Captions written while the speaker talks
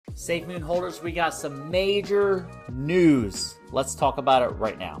Safemoon holders, we got some major news. Let's talk about it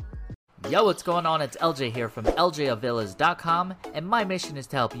right now. Yo, what's going on? It's LJ here from LJAvillas.com, and my mission is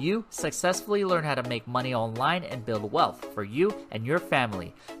to help you successfully learn how to make money online and build wealth for you and your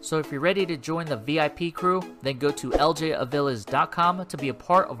family. So if you're ready to join the VIP crew, then go to LJAvillas.com to be a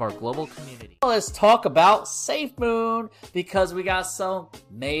part of our global community. Let's talk about Safemoon because we got some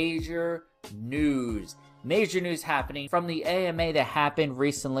major news. Major news happening from the AMA that happened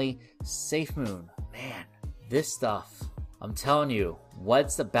recently. Safemoon, man, this stuff, I'm telling you,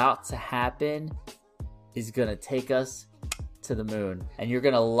 what's about to happen is gonna take us to the moon, and you're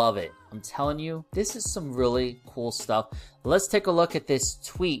gonna love it. I'm telling you, this is some really cool stuff. Let's take a look at this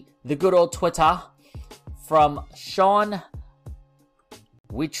tweet, the good old Twitter, from Sean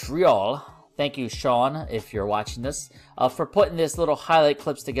Witriol. Thank you, Sean, if you're watching this, for putting this little highlight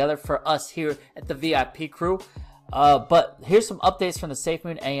clips together for us here at the VIP crew. But here's some updates from the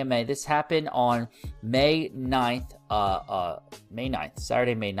Safemoon AMA. This happened on May 9th,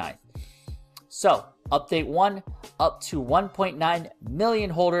 Saturday, May 9th. So, update 1, up to 1.9 million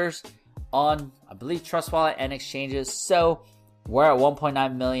holders on, I believe, Trust Wallet and exchanges. So, we're at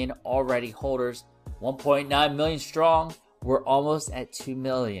 1.9 million already holders, 1.9 million strong. We're almost at 2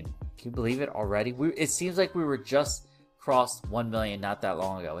 million. Can you believe it already? It seems like we were just crossed 1 million not that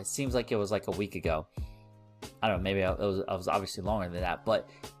long ago. It seems like it was like a week ago. I don't know, maybe I was obviously longer than that, but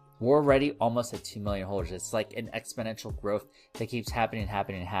we're already almost at 2 million holders. It's like an exponential growth that keeps happening.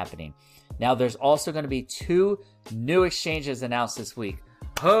 Now, there's also going to be 2 new exchanges announced this week.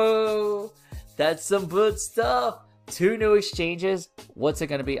 Oh, that's some good stuff. 2 new exchanges. What's it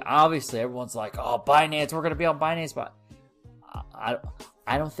going to be? Obviously, everyone's like, oh, Binance, we're going to be on Binance, but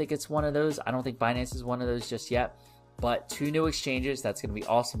I don't think it's one of those. I don't think Binance is one of those just yet. But 2 new exchanges, that's going to be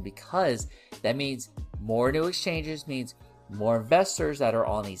awesome because that means more new exchanges means more investors that are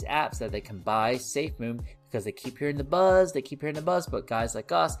on these apps that they can buy Safemoon because they keep hearing the buzz. But guys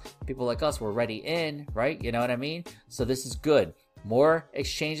like us, people like us, we're already in, right? You know what I mean? So this is good. More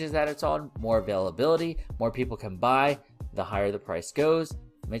exchanges that it's on, more availability, more people can buy. The higher the price goes,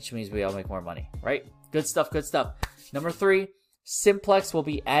 which means we all make more money, right? Good stuff, good stuff. Number 3. Simplex will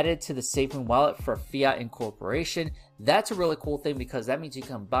be added to the Safemoon wallet for fiat incorporation. That's a really cool thing because that means you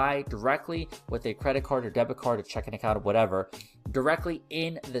can buy directly with a credit card or debit card or checking account or whatever directly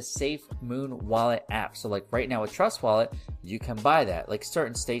in the Safemoon wallet app. So like right now with Trust Wallet, you can buy that. Like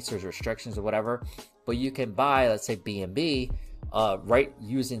certain states there's restrictions or whatever, but you can buy, let's say BNB, right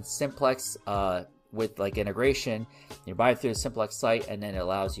using Simplex with like integration. You buy it through the Simplex site and then it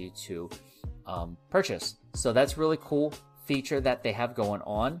allows you to purchase. So that's really cool feature that they have going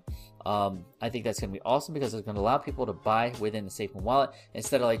on. I think that's going to be awesome because it's going to allow people to buy within the Safemoon wallet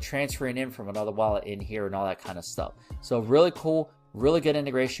instead of like transferring in from another wallet in here and all that kind of stuff. So really cool, really good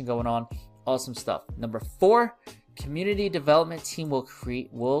integration going on. Awesome stuff. Number 4, community development team will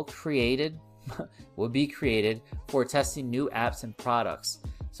be created for testing new apps and products.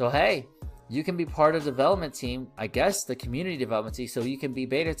 So hey, you can be part of the development team, I guess the community development team, so you can be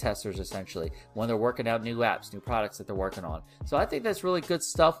beta testers essentially when they're working out new apps, new products that they're working on. So I think that's really good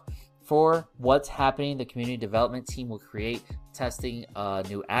stuff for what's happening. The community development team will create testing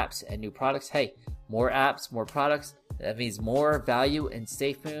new apps and new products. Hey, more apps, more products. That means more value in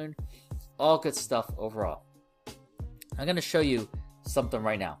Safemoon. All good stuff overall. I'm going to show you something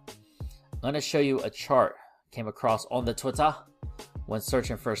right now. I'm going to show you a chart came across on the Twitter when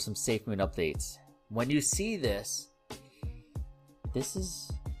searching for some Safemoon updates. When you see this is,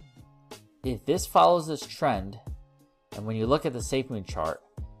 if this follows this trend, and when you look at the Safemoon chart,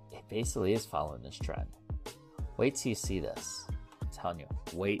 it basically is following this trend. Wait till you see this. I'm telling you,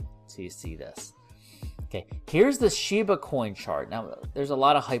 wait till you see this. Okay, here's the Shiba coin chart. Now, there's a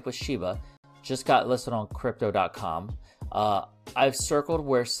lot of hype with Shiba. Just got listed on crypto.com. I've circled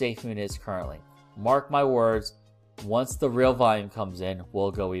where Safemoon is currently. Mark my words, once the real volume comes in,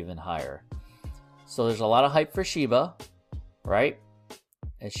 we'll go even higher. So there's a lot of hype for Shiba, right?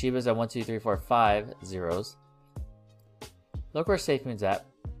 And Shiba's at 1, 2, 3, 4, 5 zeros. Look where Safemoon's at,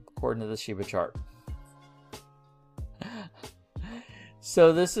 according to the Shiba chart.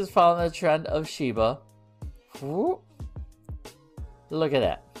 So this is following the trend of Shiba. Look at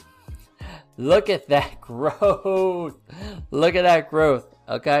that. Look at that growth. Look at that growth,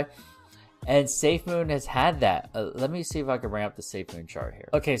 okay? And Safemoon has had that. Let me see if I can bring up the Safemoon chart here.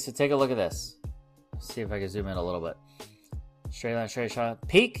 Okay, so take a look at this. See if I can zoom in a little bit. Straight line, straight shot.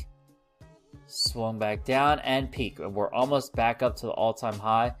 Peak. Swung back down and peak. We're almost back up to the all-time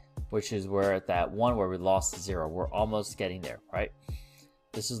high, which is where at that one where we lost 0. We're almost getting there, right?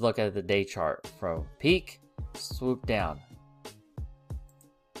 This is look at the day chart from peak, swoop down.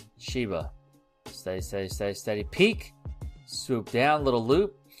 Shiba. Steady, steady, steady, steady. Peak. Swoop down, little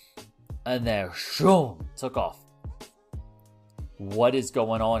loop. And then, shoom, took off. What is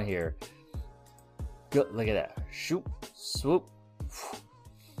going on here? Good, look at that. Shoot, swoop.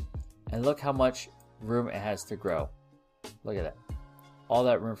 And look how much room it has to grow. Look at that. All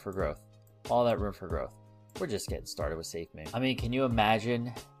that room for growth. All that room for growth. We're just getting started with Safemoon. I mean, can you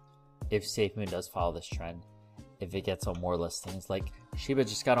imagine if Safemoon does follow this trend? If it gets on more listings? Like, Shiba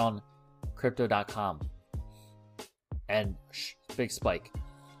just got on Crypto.com. And big spike.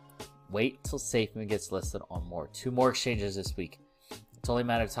 Wait till Safemoon gets listed on more. 2 more exchanges this week. It's only a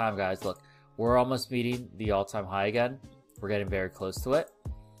matter of time, guys. Look, we're almost meeting the all-time high again. We're getting very close to it.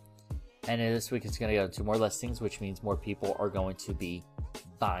 And this week it's going to go to 2 more listings, which means more people are going to be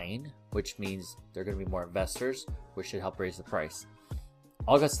buying, which means there are going to be more investors, which should help raise the price.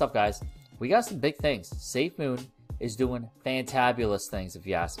 All good stuff, guys. We got some big things. Safemoon is doing fantabulous things, if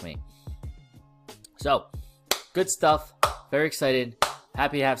you ask me. So, good stuff. Very excited.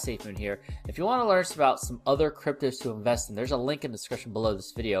 Happy to have Safemoon here. If you want to learn about some other cryptos to invest in, there's a link in the description below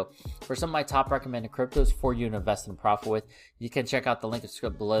this video for some of my top recommended cryptos for you to invest in profit with. You can check out the link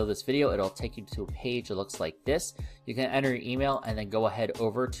below this video. It'll take you to a page that looks like this. You can enter your email and then go ahead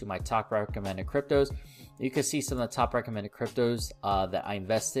over to my top recommended cryptos. You can see some of the top recommended cryptos that I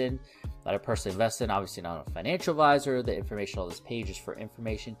invest in, that I personally invest in. Obviously not a financial advisor. The information on this page is for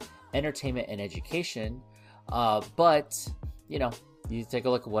information, entertainment, and education. But, you know, you take a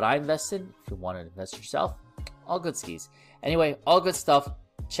look at what I invest in. If you want to invest yourself, all good skis. Anyway, all good stuff.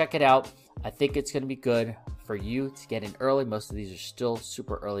 Check it out. I think it's going to be good for you to get in early. Most of these are still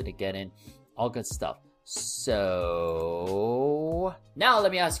super early to get in. All good stuff. So now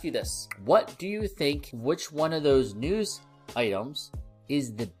let me ask you this. What do you think, which one of those news items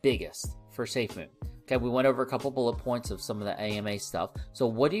is the biggest for Safemoon? Okay, we went over a couple bullet points of some of the AMA stuff. So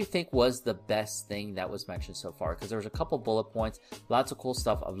what do you think was the best thing that was mentioned so far? Because there was a couple bullet points, lots of cool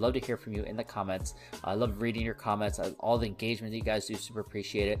stuff. I'd love to hear from you in the comments. I love reading your comments. All the engagement that you guys do, super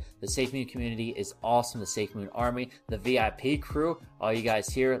appreciate it. The Safemoon community is awesome. The Safemoon army, the VIP crew, all you guys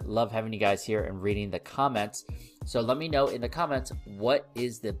here, love having you guys here and reading the comments. So let me know in the comments, what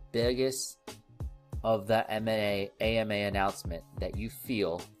is the biggest of the AMA announcement that you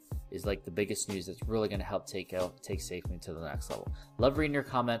feel is like the biggest news that's really going to help take Safemoon to the next level. Love reading your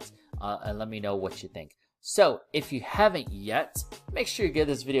comments and let me know what you think. So if you haven't yet, make sure you give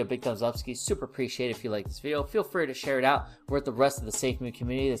this video a big thumbs up. Super appreciate it if you like this video. Feel free to share it out with the rest of the Safemoon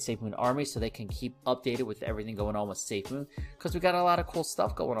community, the Safemoon army, so they can keep updated with everything going on with Safemoon, because we got a lot of cool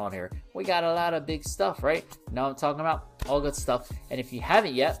stuff going on here. We got a lot of big stuff, right? You know what I'm talking about? All good stuff. And if you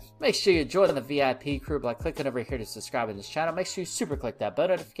haven't yet, make sure you join the VIP crew by clicking over here to subscribe to this channel. Make sure you super click that bell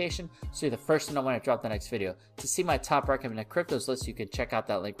notification so you're the first to know when I drop the next video. To see my top recommended cryptos list, you can check out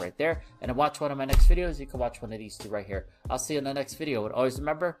that link right there. And to watch one of my next videos, you can watch one of these 2 right here. I'll see you in the next video. And always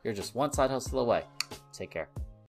remember, you're just one side hustle away. Take care.